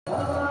How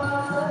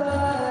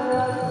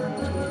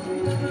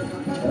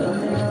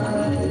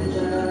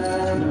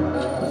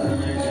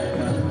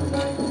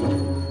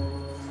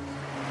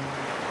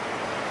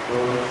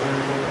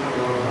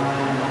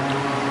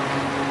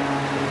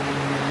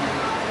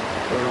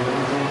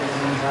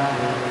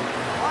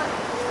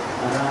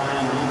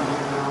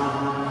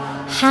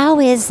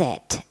is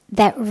it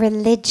that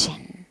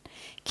religion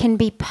can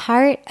be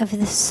part of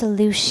the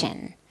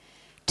solution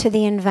to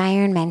the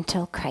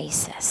environmental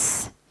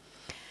crisis?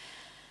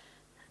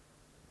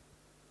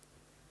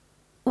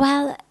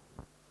 Well,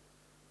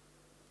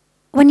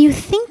 when you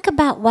think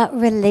about what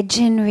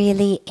religion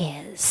really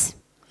is,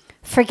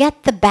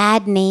 forget the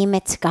bad name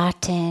it's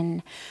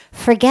gotten,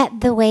 forget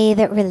the way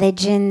that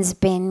religion's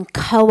been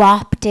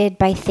co-opted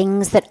by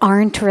things that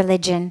aren't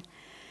religion.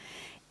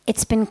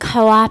 It's been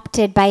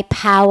co-opted by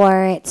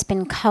power, it's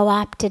been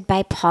co-opted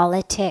by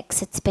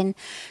politics, it's been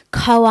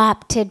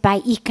co-opted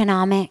by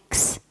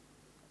economics.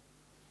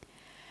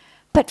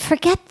 But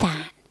forget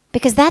that,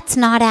 because that's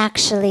not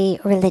actually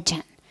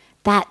religion.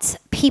 That's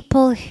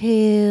people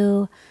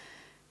who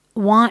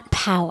want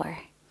power,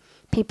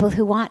 people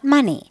who want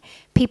money,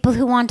 people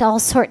who want all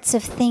sorts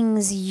of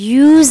things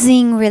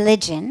using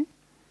religion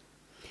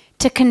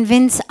to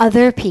convince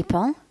other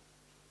people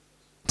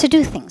to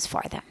do things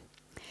for them.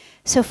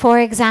 So for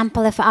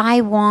example, if I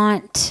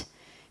want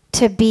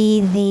to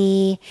be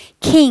the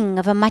king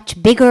of a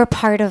much bigger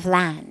part of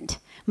land,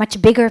 much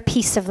bigger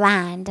piece of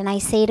land, and I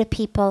say to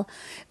people,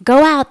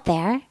 go out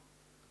there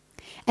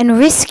and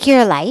risk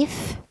your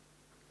life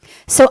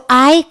so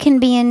I can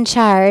be in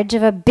charge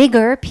of a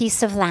bigger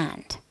piece of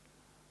land.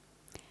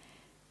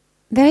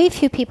 Very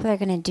few people are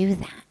going to do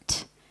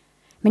that.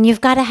 I mean,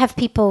 you've got to have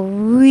people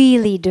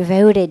really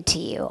devoted to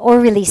you or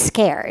really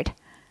scared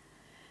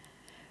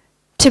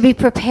to be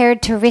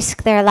prepared to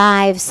risk their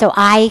lives so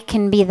I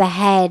can be the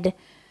head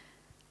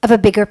of a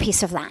bigger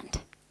piece of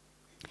land.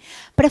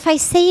 But if I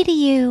say to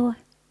you,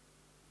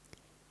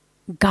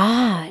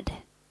 God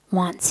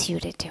wants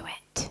you to do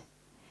it.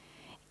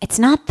 It's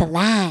not the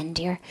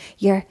land.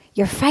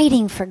 You're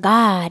fighting for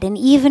God. And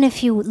even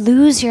if you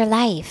lose your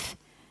life,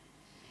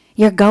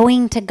 you're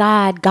going to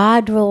God.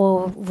 God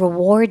will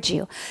reward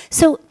you.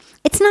 So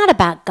it's not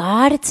about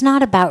God. It's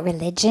not about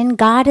religion.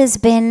 God has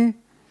been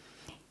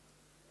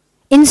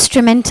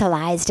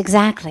instrumentalized,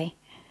 exactly,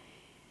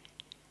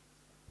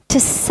 to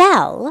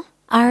sell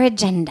our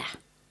agenda.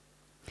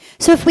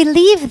 So if we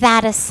leave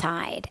that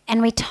aside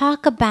and we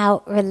talk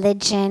about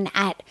religion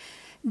at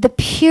the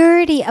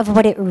purity of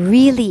what it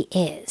really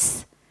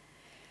is,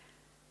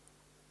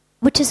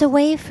 which is a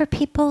way for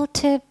people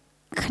to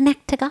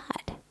connect to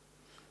God,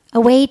 a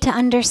way to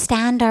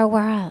understand our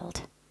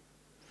world,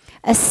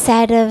 a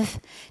set of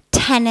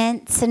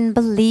tenets and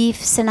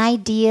beliefs and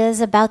ideas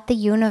about the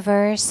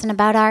universe and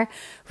about our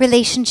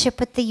relationship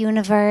with the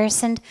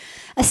universe, and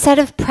a set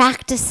of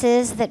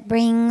practices that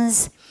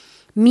brings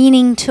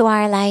meaning to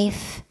our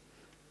life,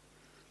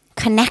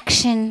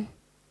 connection,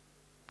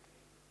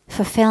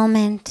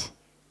 fulfillment.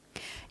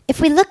 If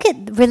we look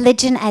at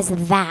religion as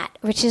that,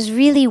 which is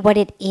really what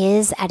it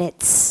is at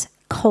its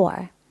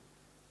core,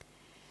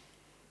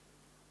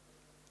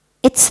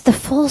 it's the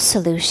full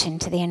solution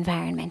to the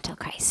environmental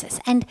crisis.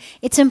 And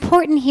it's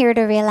important here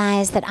to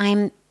realize that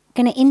I'm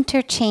going to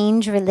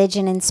interchange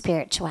religion and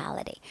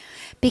spirituality,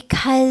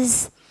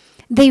 because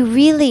they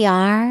really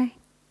are,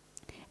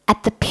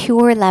 at the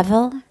pure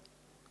level,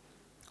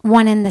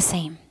 one and the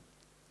same.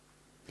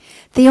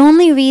 The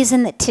only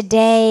reason that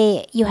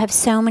today you have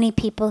so many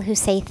people who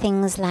say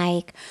things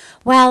like,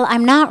 well,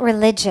 I'm not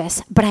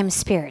religious, but I'm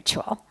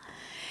spiritual,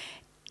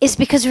 is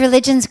because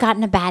religion's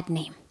gotten a bad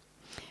name.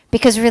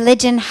 Because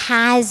religion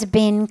has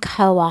been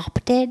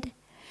co-opted.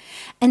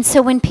 And so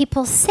when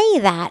people say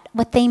that,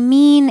 what they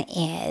mean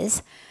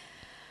is,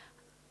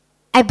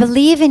 I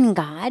believe in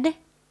God,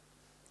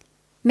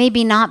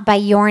 maybe not by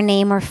your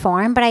name or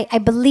form, but I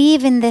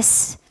believe in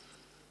this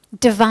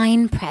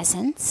divine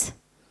presence.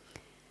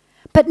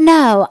 But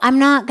no, I'm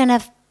not going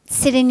to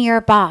sit in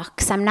your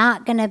box. I'm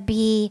not going to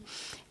be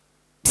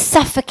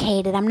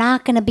suffocated. I'm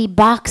not going to be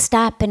boxed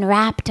up and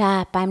wrapped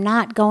up. I'm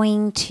not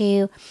going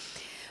to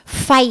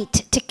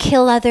fight to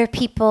kill other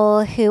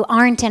people who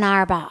aren't in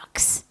our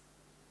box.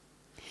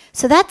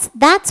 So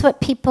that's what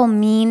people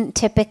mean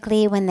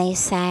typically when they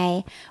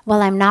say,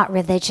 well, I'm not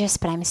religious,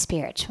 but I'm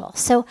spiritual.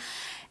 So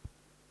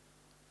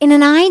in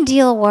an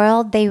ideal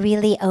world, they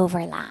really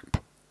overlap.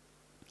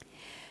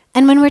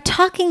 And when we're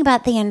talking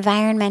about the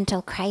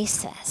environmental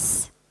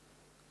crisis,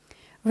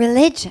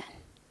 religion,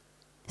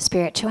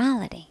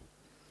 spirituality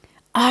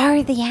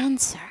are the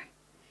answer.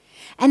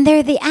 And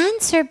they're the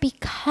answer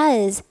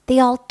because the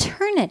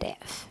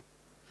alternative,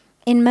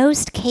 in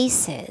most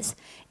cases,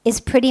 is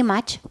pretty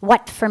much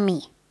what for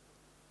me.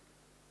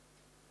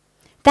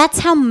 That's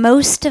how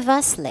most of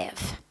us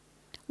live.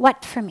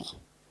 What for me?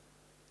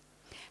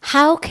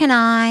 How can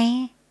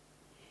I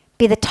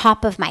be the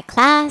top of my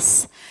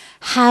class?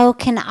 How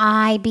can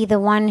I be the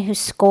one who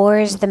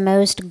scores the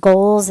most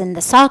goals in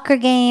the soccer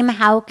game?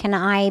 How can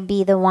I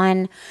be the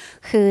one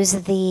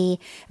who's the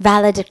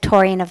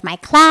valedictorian of my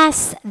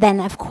class? Then,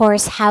 of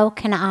course, how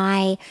can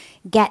I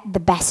get the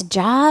best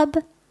job?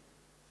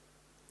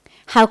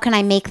 How can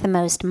I make the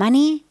most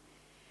money?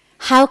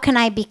 How can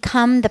I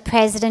become the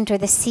president or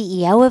the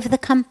CEO of the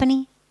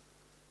company?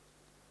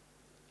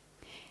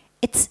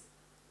 It's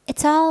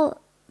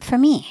all for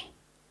me.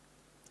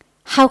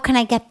 How can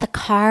I get the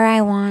car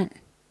I want?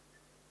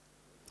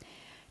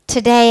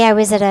 Today I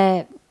was at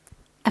a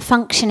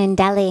function in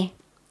Delhi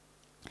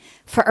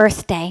for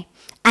Earth Day,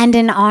 and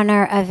in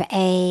honor of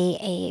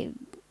a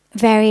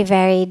very,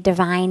 very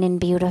divine and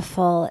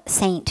beautiful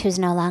saint who's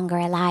no longer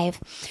alive.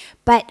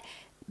 But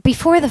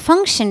before the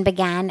function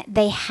began,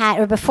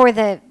 before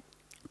the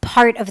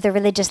part of the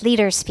religious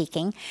leaders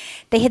speaking,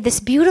 they had this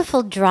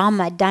beautiful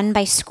drama done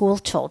by school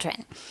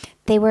children.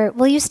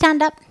 Will you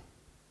stand up?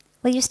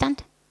 Will you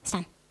stand?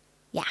 Stand.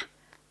 Yeah.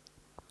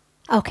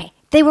 Okay.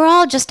 They were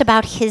all just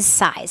about his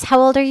size. How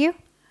old are you?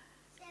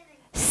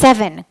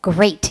 7.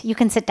 Great. You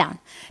can sit down.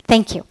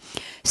 Thank you.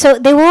 So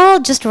they were all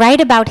just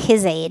right about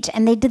his age,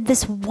 and they did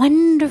this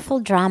wonderful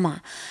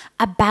drama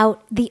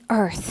about the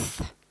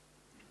earth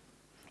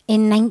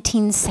in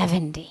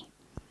 1970,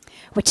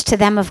 which to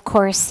them, of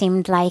course,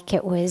 seemed like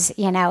it was,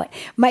 it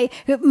might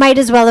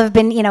as well have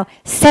been,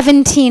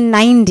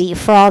 1790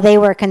 for all they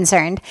were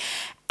concerned.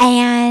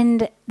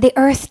 And the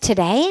earth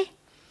today,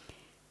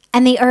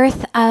 and the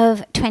earth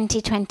of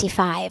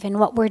 2025, and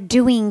what we're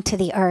doing to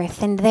the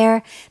earth. And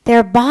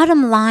their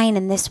bottom line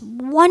in this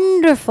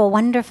wonderful,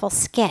 wonderful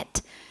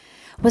skit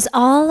was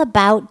all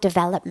about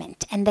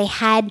development. And they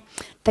had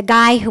the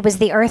guy who was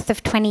the Earth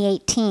of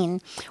 2018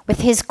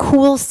 with his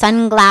cool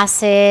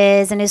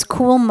sunglasses and his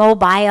cool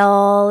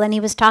mobile, and he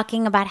was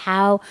talking about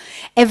how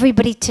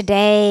everybody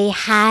today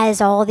has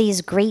all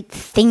these great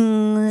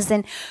things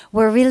and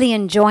we're really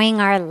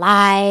enjoying our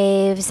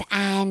lives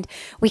and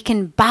we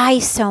can buy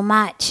so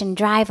much and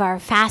drive our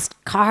fast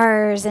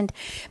cars and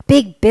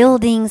big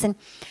buildings. And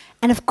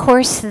of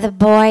course the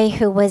boy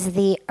who was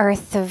the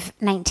Earth of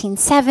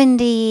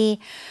 1970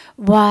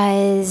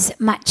 was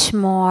much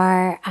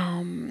more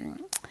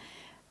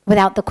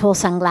without the cool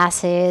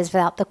sunglasses,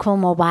 without the cool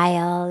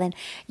mobile, and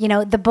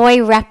the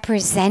boy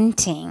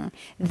representing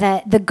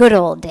the good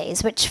old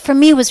days, which for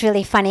me was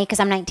really funny because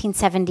I'm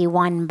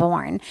 1971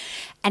 born,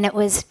 and it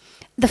was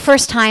the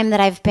first time that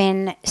I've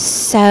been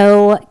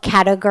so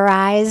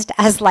categorized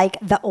as like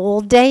the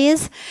old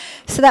days.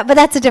 But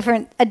that's a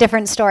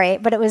different story.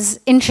 But it was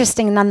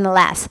interesting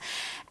nonetheless,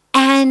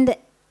 and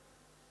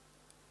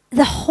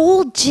the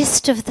whole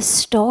gist of the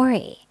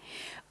story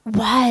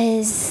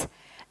was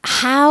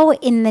how,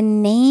 in the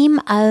name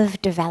of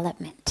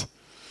development,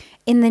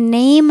 in the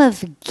name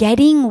of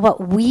getting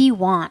what we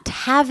want,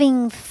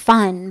 having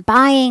fun,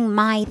 buying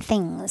my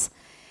things,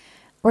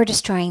 we're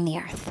destroying the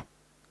earth.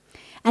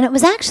 And it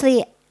was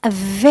actually a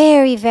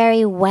very,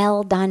 very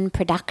well done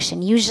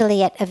production.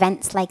 Usually at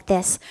events like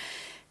this,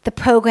 the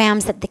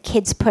programs that the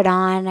kids put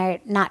on are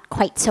not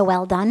quite so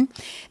well done.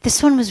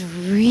 This one was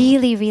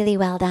really, really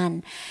well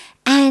done.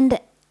 And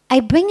I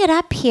bring it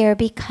up here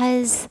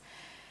because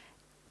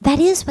that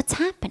is what's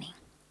happening.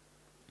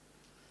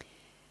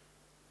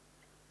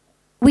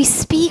 We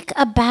speak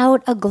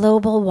about a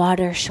global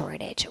water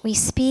shortage. We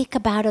speak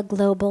about a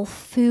global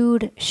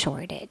food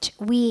shortage.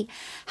 We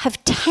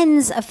have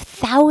tens of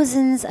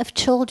thousands of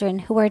children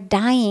who are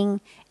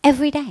dying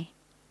every day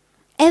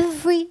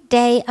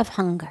of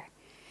hunger.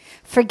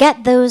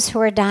 Forget those who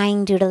are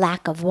dying due to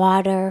lack of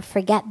water.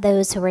 Forget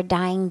those who are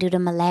dying due to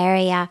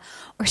malaria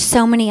or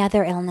so many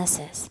other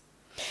illnesses.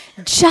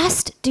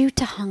 Just due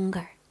to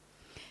hunger.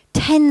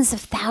 Tens of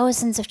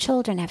thousands of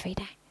children every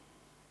day.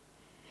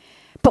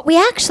 But we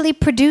actually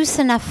produce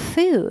enough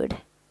food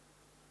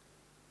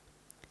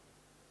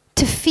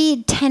to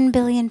feed 10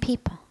 billion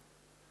people.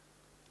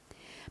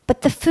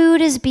 But the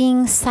food is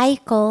being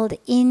cycled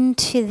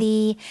into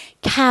the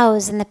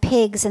cows and the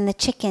pigs and the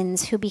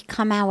chickens who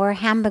become our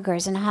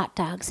hamburgers and hot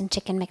dogs and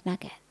chicken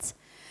McNuggets.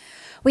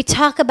 We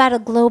talk about a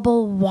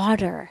global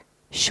water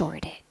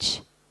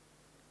shortage.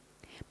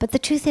 But the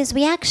truth is,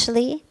 we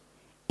actually,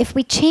 if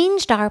we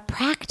changed our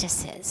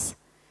practices,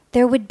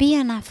 there would be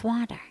enough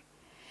water.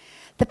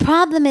 The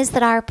problem is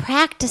that our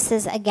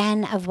practices,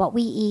 again, of what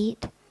we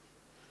eat,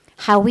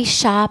 how we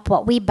shop,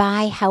 what we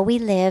buy, how we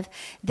live,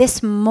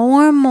 this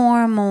more,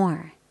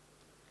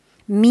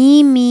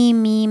 me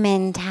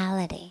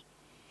mentality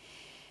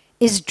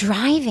is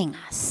driving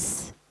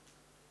us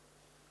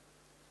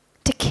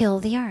to kill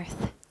the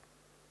earth.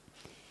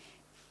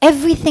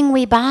 Everything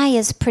we buy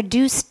is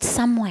produced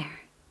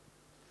somewhere.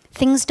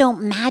 Things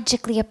don't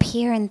magically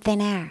appear in thin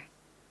air.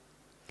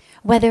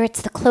 Whether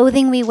it's the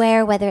clothing we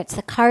wear, whether it's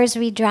the cars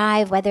we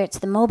drive, whether it's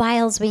the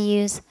mobiles we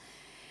use,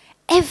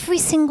 every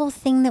single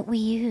thing that we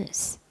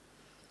use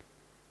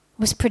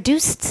was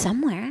produced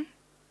somewhere.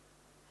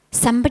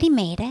 Somebody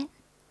made it.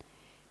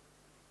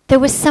 There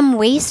was some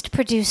waste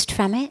produced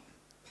from it.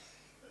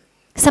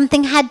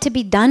 Something had to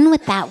be done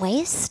with that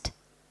waste.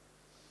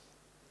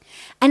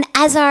 And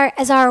as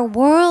our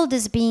world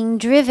is being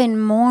driven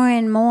more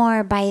and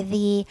more by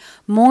the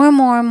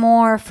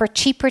more for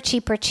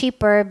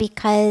cheaper,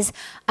 because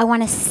I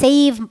want to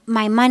save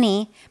my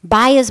money,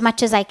 buy as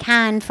much as I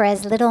can for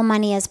as little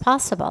money as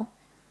possible,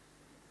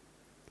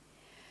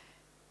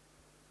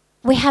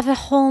 we have a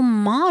whole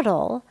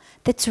model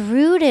that's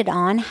rooted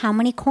on how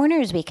many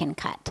corners we can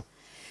cut.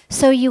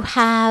 So you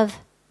have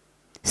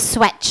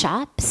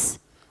sweatshops,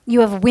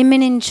 you have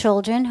women and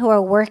children who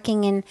are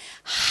working in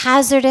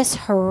hazardous,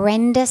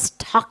 horrendous,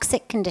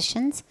 toxic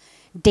conditions,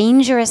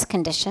 dangerous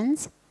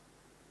conditions,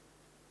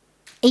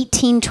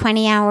 18,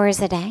 20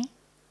 hours a day.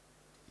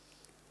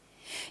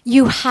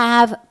 You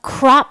have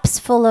crops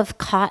full of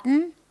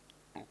cotton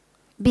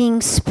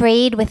being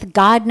sprayed with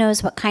God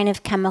knows what kind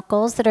of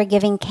chemicals that are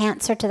giving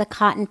cancer to the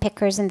cotton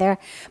pickers and their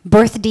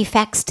birth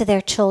defects to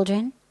their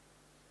children,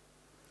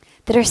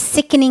 that are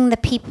sickening the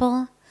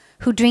people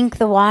who drink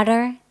the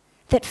water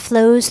that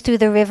flows through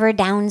the river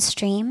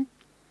downstream.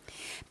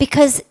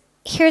 Because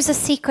here's a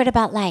secret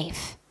about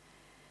life.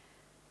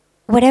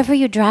 Whatever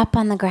you drop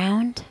on the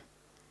ground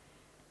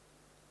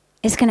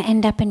is going to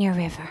end up in your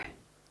river.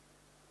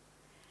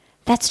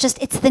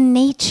 It's the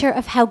nature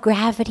of how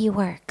gravity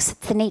works.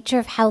 It's the nature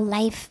of how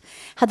life,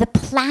 how the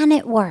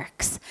planet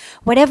works.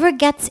 Whatever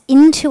gets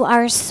into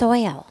our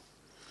soil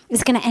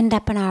is going to end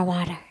up in our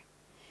water.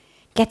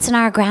 Gets in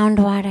our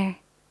groundwater.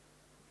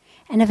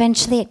 And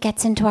eventually it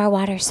gets into our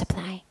water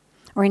supply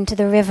or into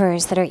the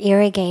rivers that are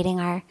irrigating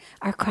our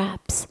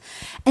crops.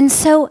 And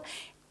so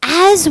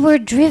as we're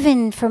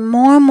driven for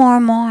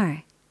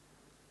more,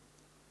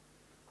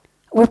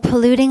 we're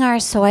polluting our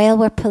soil,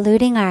 we're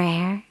polluting our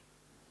air,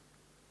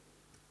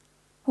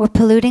 we're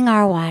polluting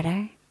our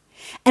water,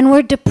 and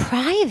we're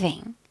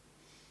depriving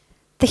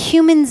the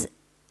humans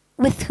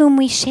with whom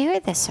we share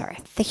this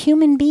earth, the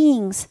human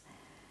beings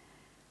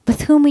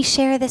with whom we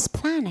share this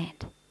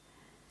planet,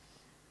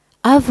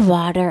 of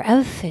water,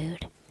 of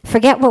food.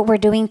 Forget what we're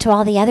doing to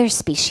all the other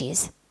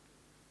species.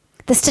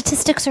 The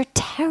statistics are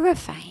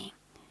terrifying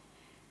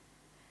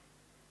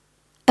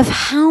of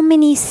how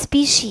many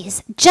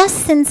species,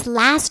 just since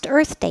last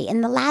Earth Day,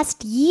 in the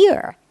last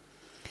year,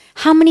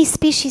 how many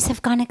species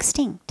have gone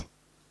extinct.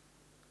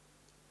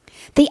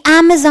 The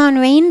Amazon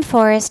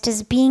rainforest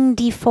is being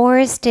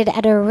deforested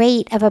at a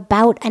rate of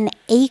about an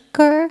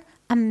acre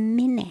a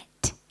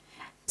minute.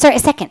 Sorry, a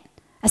second.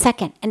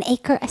 An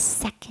acre a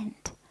second.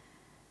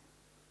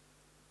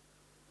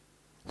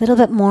 A little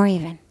bit more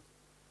even.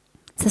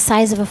 It's the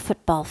size of a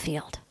football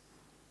field.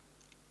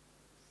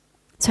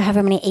 So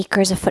however many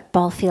acres a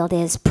football field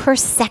is per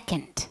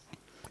second,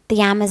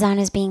 the Amazon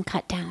is being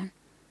cut down.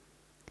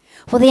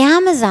 Well, the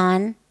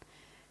Amazon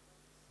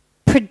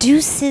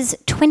produces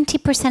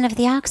 20% of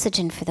the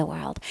oxygen for the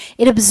world.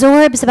 It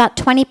absorbs about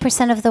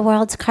 20% of the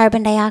world's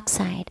carbon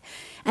dioxide,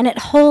 and it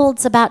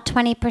holds about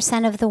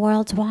 20% of the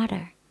world's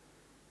water.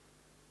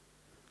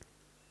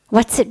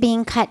 What's it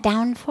being cut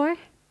down for?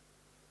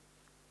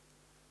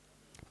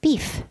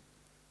 Beef.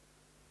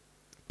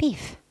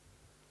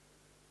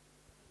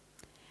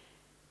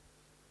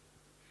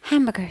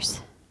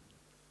 Hamburgers.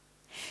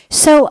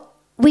 So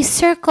we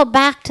circle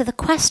back to the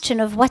question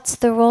of what's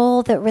the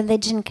role that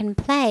religion can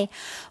play.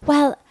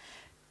 Well,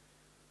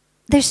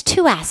 there's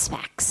two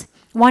aspects.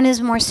 One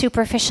is more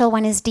superficial,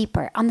 one is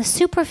deeper. On the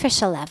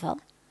superficial level,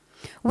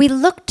 we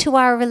look to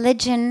our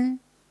religion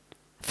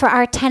for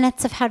our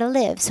tenets of how to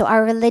live. So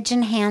our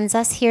religion hands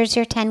us, here's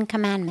your 10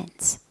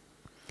 commandments.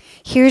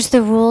 Here's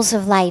the rules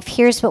of life.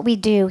 Here's what we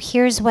do.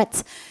 Here's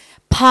what's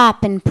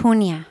pop and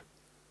punya,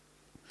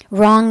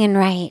 wrong and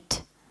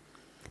right.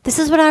 This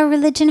is what our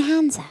religion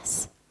hands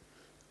us.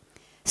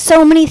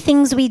 So many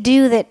things we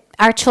do that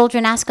our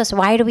children ask us,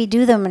 why do we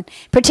do them? And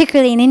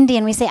particularly in India,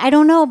 and we say, I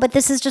don't know, but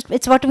this is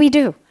it's what we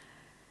do.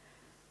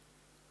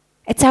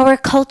 It's our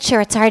culture,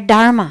 it's our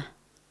dharma.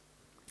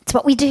 It's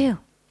what we do.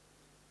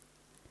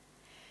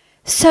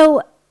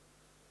 So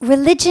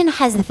religion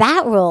has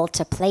that role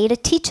to play to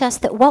teach us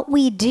that what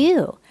we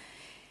do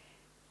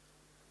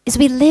is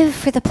we live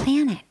for the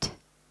planet.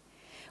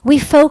 We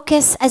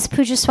focus, as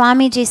Pujya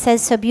Swamiji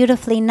says so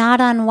beautifully,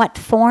 not on what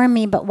for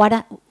me,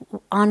 but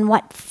on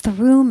what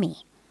through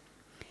me.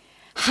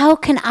 How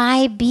can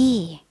I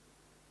be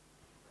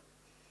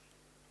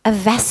a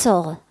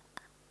vessel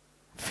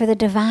for the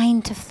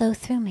divine to flow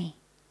through me?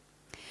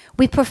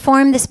 We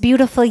perform this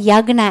beautiful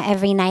yagna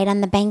every night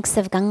on the banks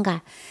of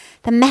Ganga.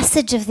 The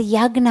message of the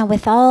yagna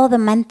with all the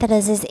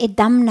mantras is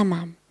idam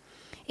namam.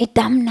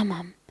 Idam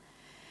namam.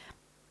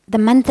 The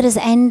mantras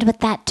end with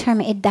that term,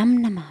 idam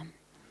namam.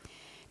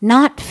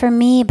 Not for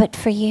me, but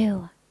for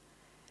you.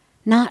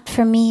 Not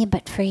for me,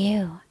 but for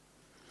you.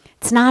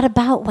 It's not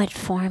about what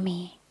for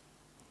me.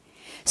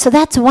 So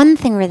that's one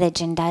thing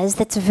religion does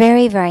that's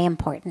very, very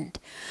important.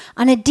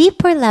 On a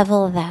deeper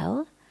level,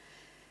 though,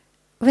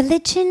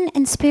 religion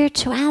and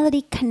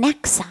spirituality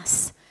connects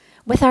us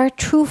with our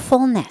true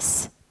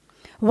fullness.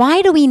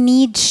 Why do we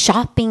need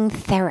shopping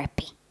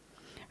therapy,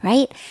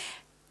 right?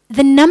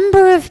 The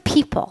number of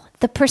people,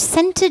 the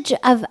percentage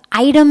of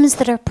items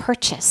that are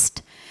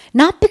purchased,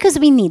 not because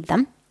we need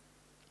them,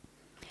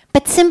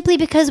 but simply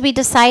because we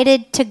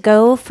decided to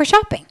go for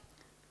shopping.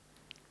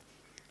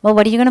 Well,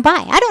 what are you going to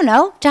buy? I don't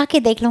know.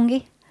 Jaake dekh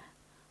lungi.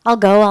 I'll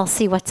go, I'll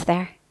see what's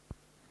there.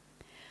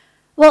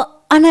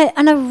 Well, on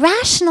a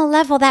rational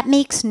level, that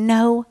makes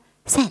no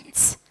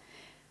sense.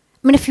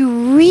 I mean, if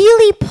you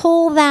really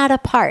pull that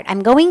apart,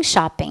 I'm going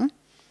shopping.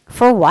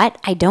 For what?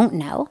 I don't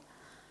know.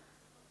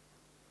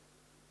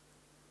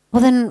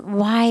 Well, then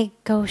why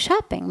go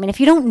shopping? I mean, if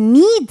you don't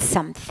need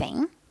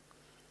something,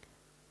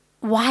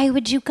 why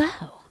would you go?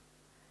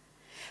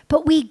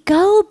 But we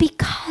go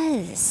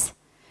because,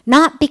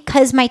 not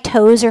because my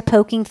toes are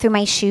poking through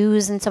my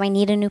shoes and so I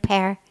need a new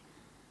pair.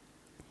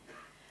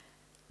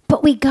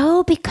 But we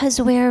go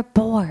because we're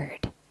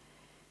bored.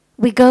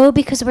 We go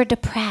because we're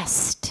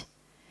depressed.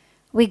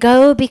 We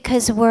go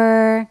because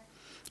we're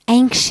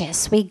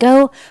anxious. We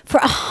go for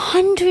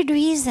 100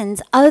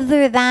 reasons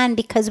other than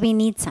because we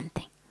need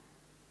something.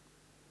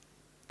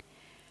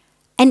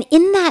 And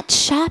in that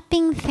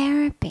shopping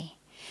therapy,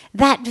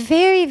 that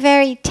very,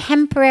 very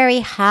temporary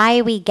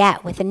high we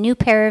get with a new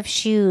pair of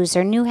shoes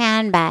or new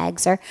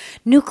handbags or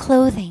new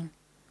clothing,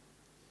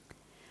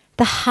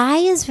 the high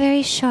is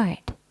very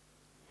short,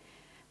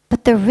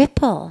 but the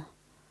ripple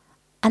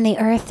on the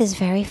earth is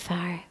very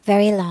far,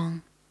 very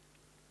long.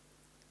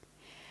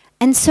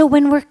 And so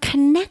when we're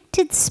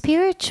connected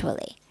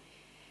spiritually,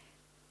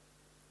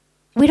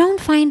 we don't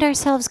find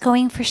ourselves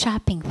going for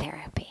shopping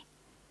therapy.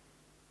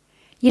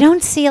 You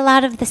don't see a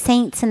lot of the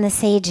saints and the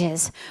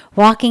sages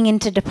walking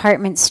into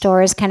department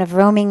stores, kind of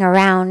roaming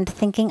around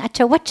thinking,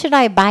 Acha, what should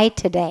I buy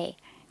today?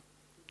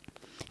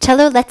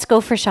 Chalo, let's go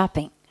for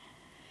shopping.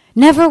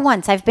 Never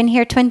once, I've been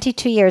here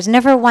 22 years,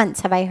 never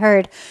once have I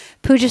heard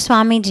Pujya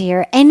Swamiji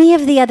or any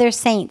of the other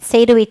saints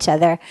say to each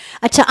other,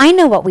 Acha, I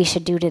know what we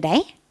should do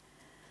today.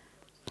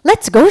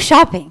 Let's go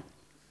shopping.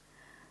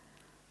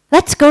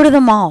 Let's go to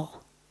the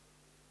mall.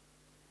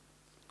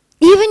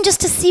 Even just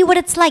to see what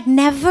it's like,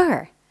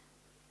 never.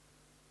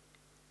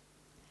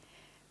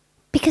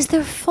 Because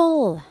they're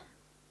full.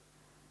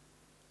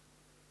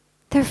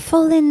 They're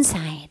full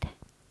inside.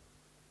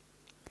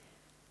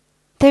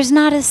 There's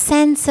not a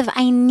sense of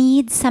I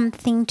need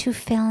something to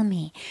fill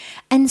me.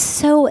 And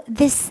so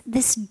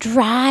this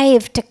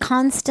drive to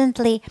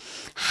constantly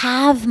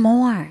have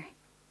more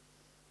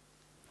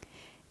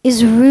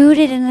is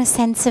rooted in a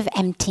sense of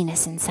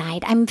emptiness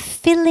inside. I'm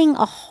filling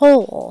a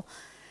hole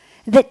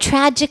that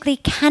tragically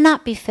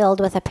cannot be filled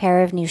with a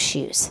pair of new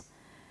shoes.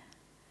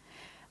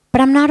 But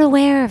I'm not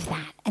aware of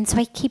that, and so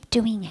I keep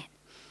doing it.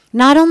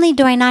 Not only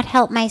do I not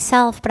help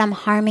myself, but I'm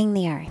harming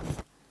the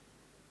earth.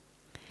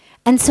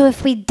 And so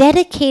if we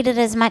dedicated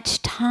as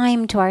much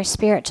time to our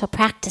spiritual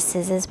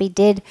practices as we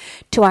did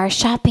to our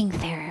shopping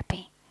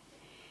therapy,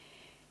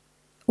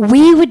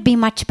 we would be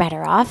much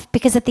better off,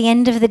 because at the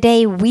end of the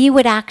day, we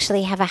would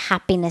actually have a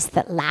happiness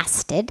that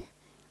lasted.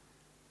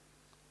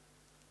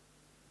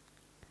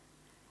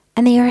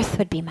 And the earth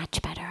would be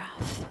much better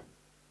off.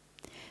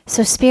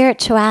 So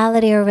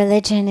spirituality or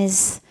religion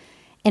is,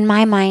 in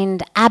my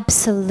mind,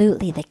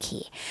 absolutely the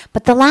key.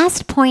 But the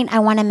last point I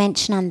want to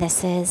mention on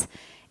this is,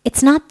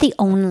 it's not the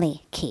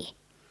only key.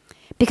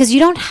 Because you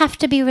don't have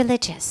to be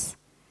religious.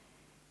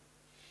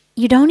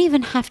 You don't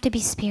even have to be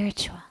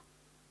spiritual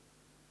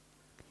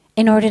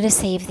in order to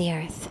save the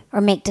earth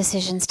or make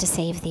decisions to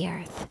save the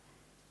earth.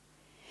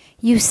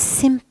 You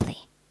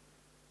simply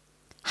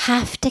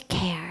have to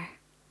care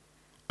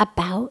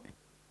about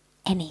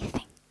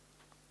anything.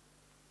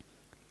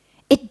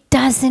 It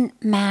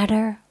doesn't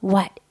matter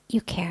what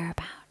you care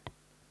about,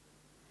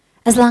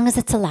 as long as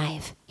it's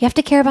alive. You have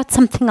to care about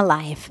something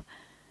alive.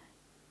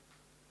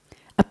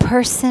 A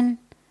person,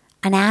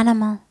 an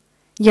animal,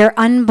 your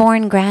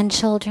unborn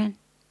grandchildren.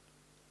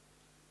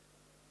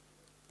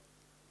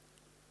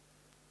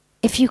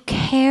 If you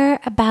care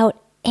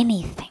about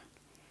anything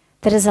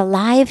that is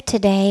alive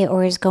today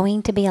or is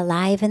going to be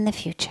alive in the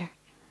future,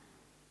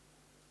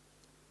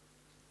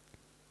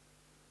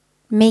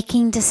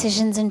 making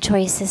decisions and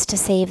choices to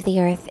save the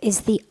earth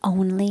is the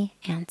only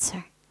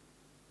answer.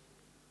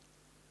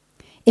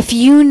 If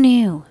you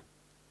knew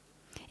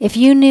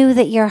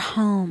that your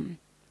home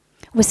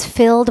was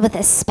filled with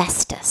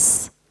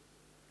asbestos,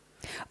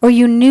 or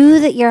you knew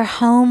that your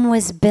home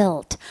was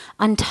built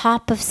on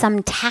top of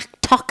some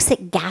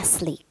toxic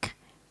gas leak,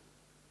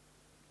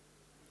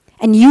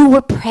 and you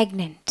were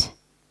pregnant,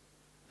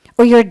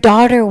 or your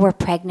daughter were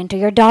pregnant, or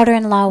your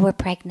daughter-in-law were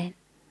pregnant,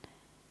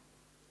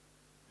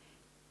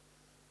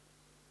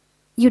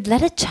 you'd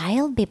let a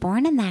child be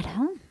born in that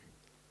home?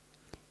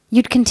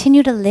 You'd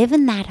continue to live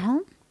in that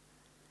home?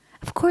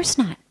 Of course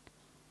not.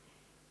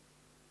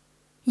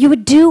 You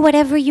would do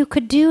whatever you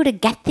could do to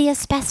get the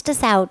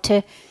asbestos out,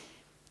 to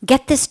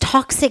get this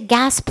toxic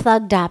gas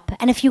plugged up.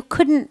 And if you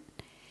couldn't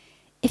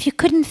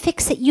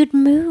fix it, you'd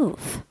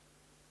move.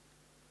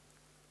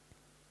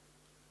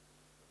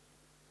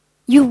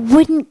 You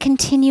wouldn't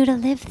continue to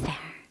live there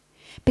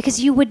because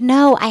you would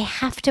know, I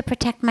have to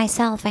protect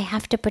myself, I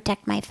have to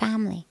protect my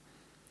family.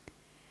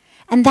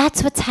 And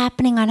that's what's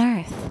happening on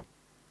earth.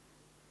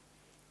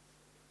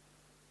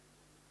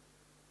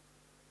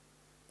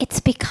 It's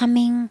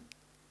becoming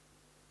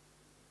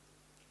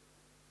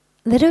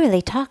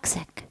literally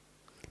toxic.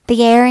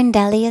 The air in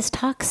Delhi is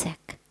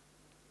toxic.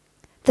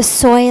 The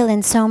soil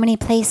in so many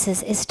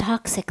places is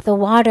toxic. The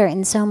water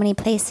in so many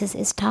places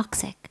is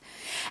toxic.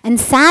 And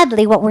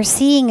sadly, what we're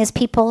seeing is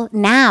people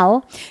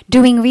now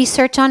doing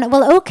research on,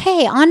 well,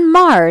 okay, on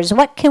Mars,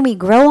 what can we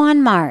grow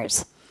on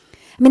Mars?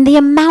 I mean, the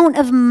amount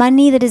of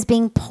money that is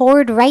being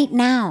poured right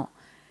now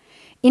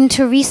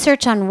into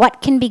research on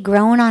what can be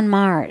grown on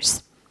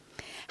Mars,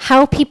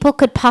 how people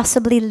could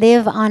possibly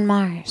live on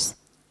Mars.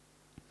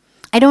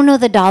 I don't know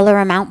the dollar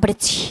amount, but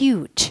it's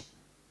huge.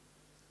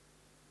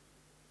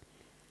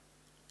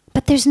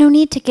 But there's no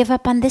need to give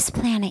up on this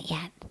planet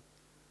yet.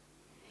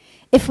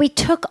 If we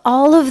took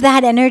all of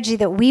that energy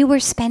that we were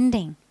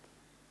spending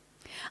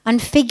on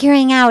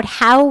figuring out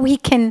how we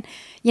can,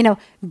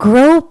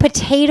 grow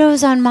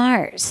potatoes on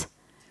Mars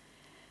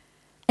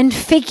and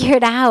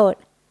figured out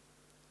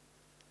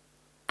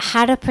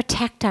how to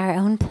protect our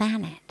own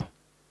planet,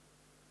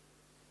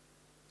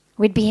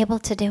 we'd be able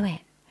to do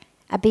it.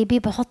 Abhi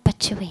bhi bahut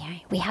bache hue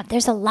hain.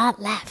 There's a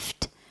lot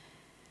left.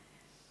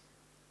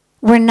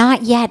 We're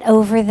not yet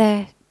over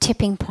the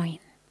tipping point.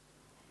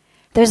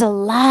 There's a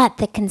lot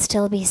that can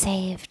still be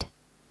saved.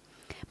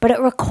 But it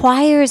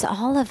requires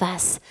all of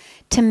us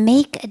to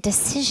make a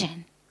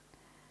decision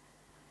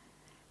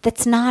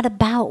that's not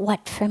about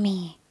what for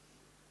me,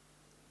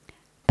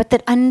 but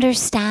that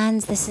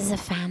understands this is a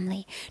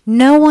family.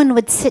 No one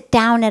would sit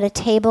down at a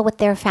table with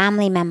their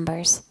family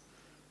members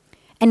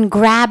and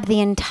grab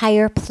the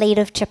entire plate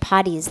of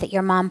chapatis that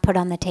your mom put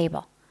on the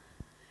table.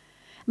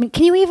 I mean,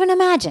 can you even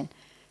imagine?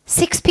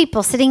 6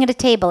 people sitting at a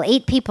table,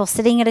 8 people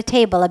sitting at a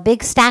table, a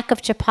big stack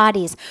of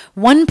chapatis.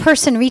 One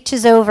person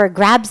reaches over,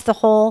 grabs the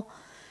whole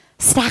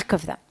stack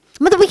of them.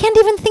 But we can't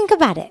even think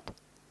about it.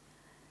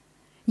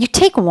 You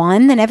take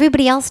one, then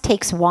everybody else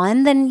takes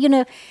one, then,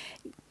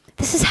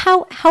 this is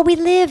how we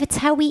live. It's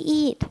how we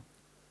eat.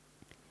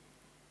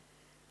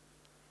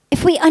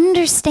 If we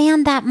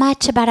understand that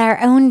much about our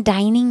own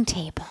dining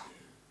table,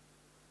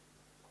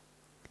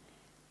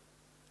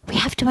 we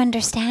have to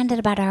understand it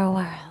about our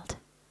world,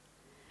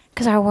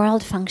 because our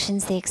world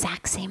functions the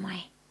exact same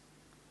way.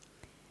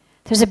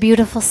 There's a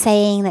beautiful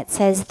saying that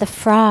says, the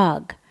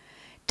frog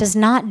does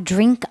not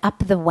drink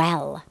up the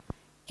well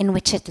in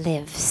which it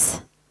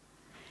lives.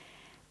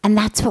 And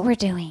that's what we're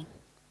doing.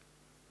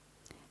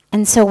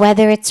 And so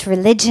whether it's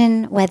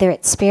religion, whether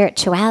it's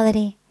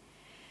spirituality,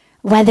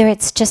 whether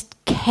it's just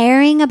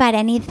caring about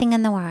anything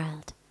in the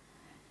world,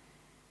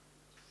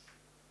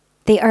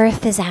 the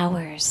earth is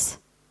ours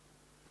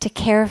to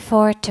care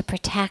for, to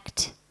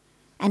protect,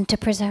 and to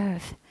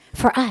preserve.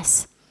 For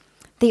us,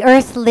 the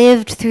earth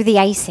lived through the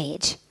ice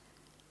age.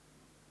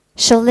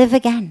 She'll live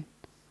again.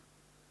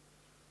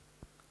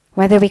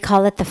 Whether we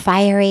call it the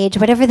fire age,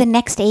 whatever the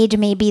next age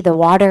may be, the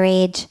water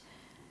age,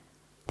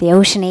 the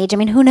ocean age,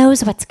 who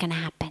knows what's going to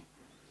happen?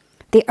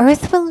 The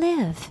earth will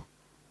live.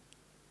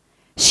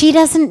 She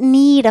doesn't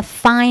need a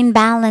fine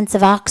balance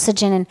of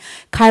oxygen and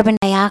carbon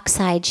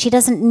dioxide. She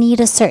doesn't need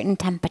a certain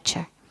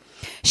temperature.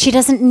 She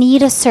doesn't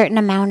need a certain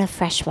amount of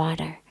fresh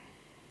water.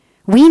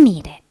 We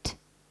need it.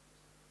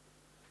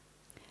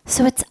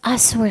 So it's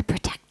us we're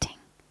protecting.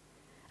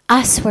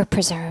 Us we're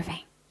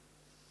preserving.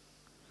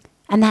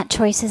 And that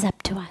choice is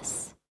up to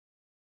us.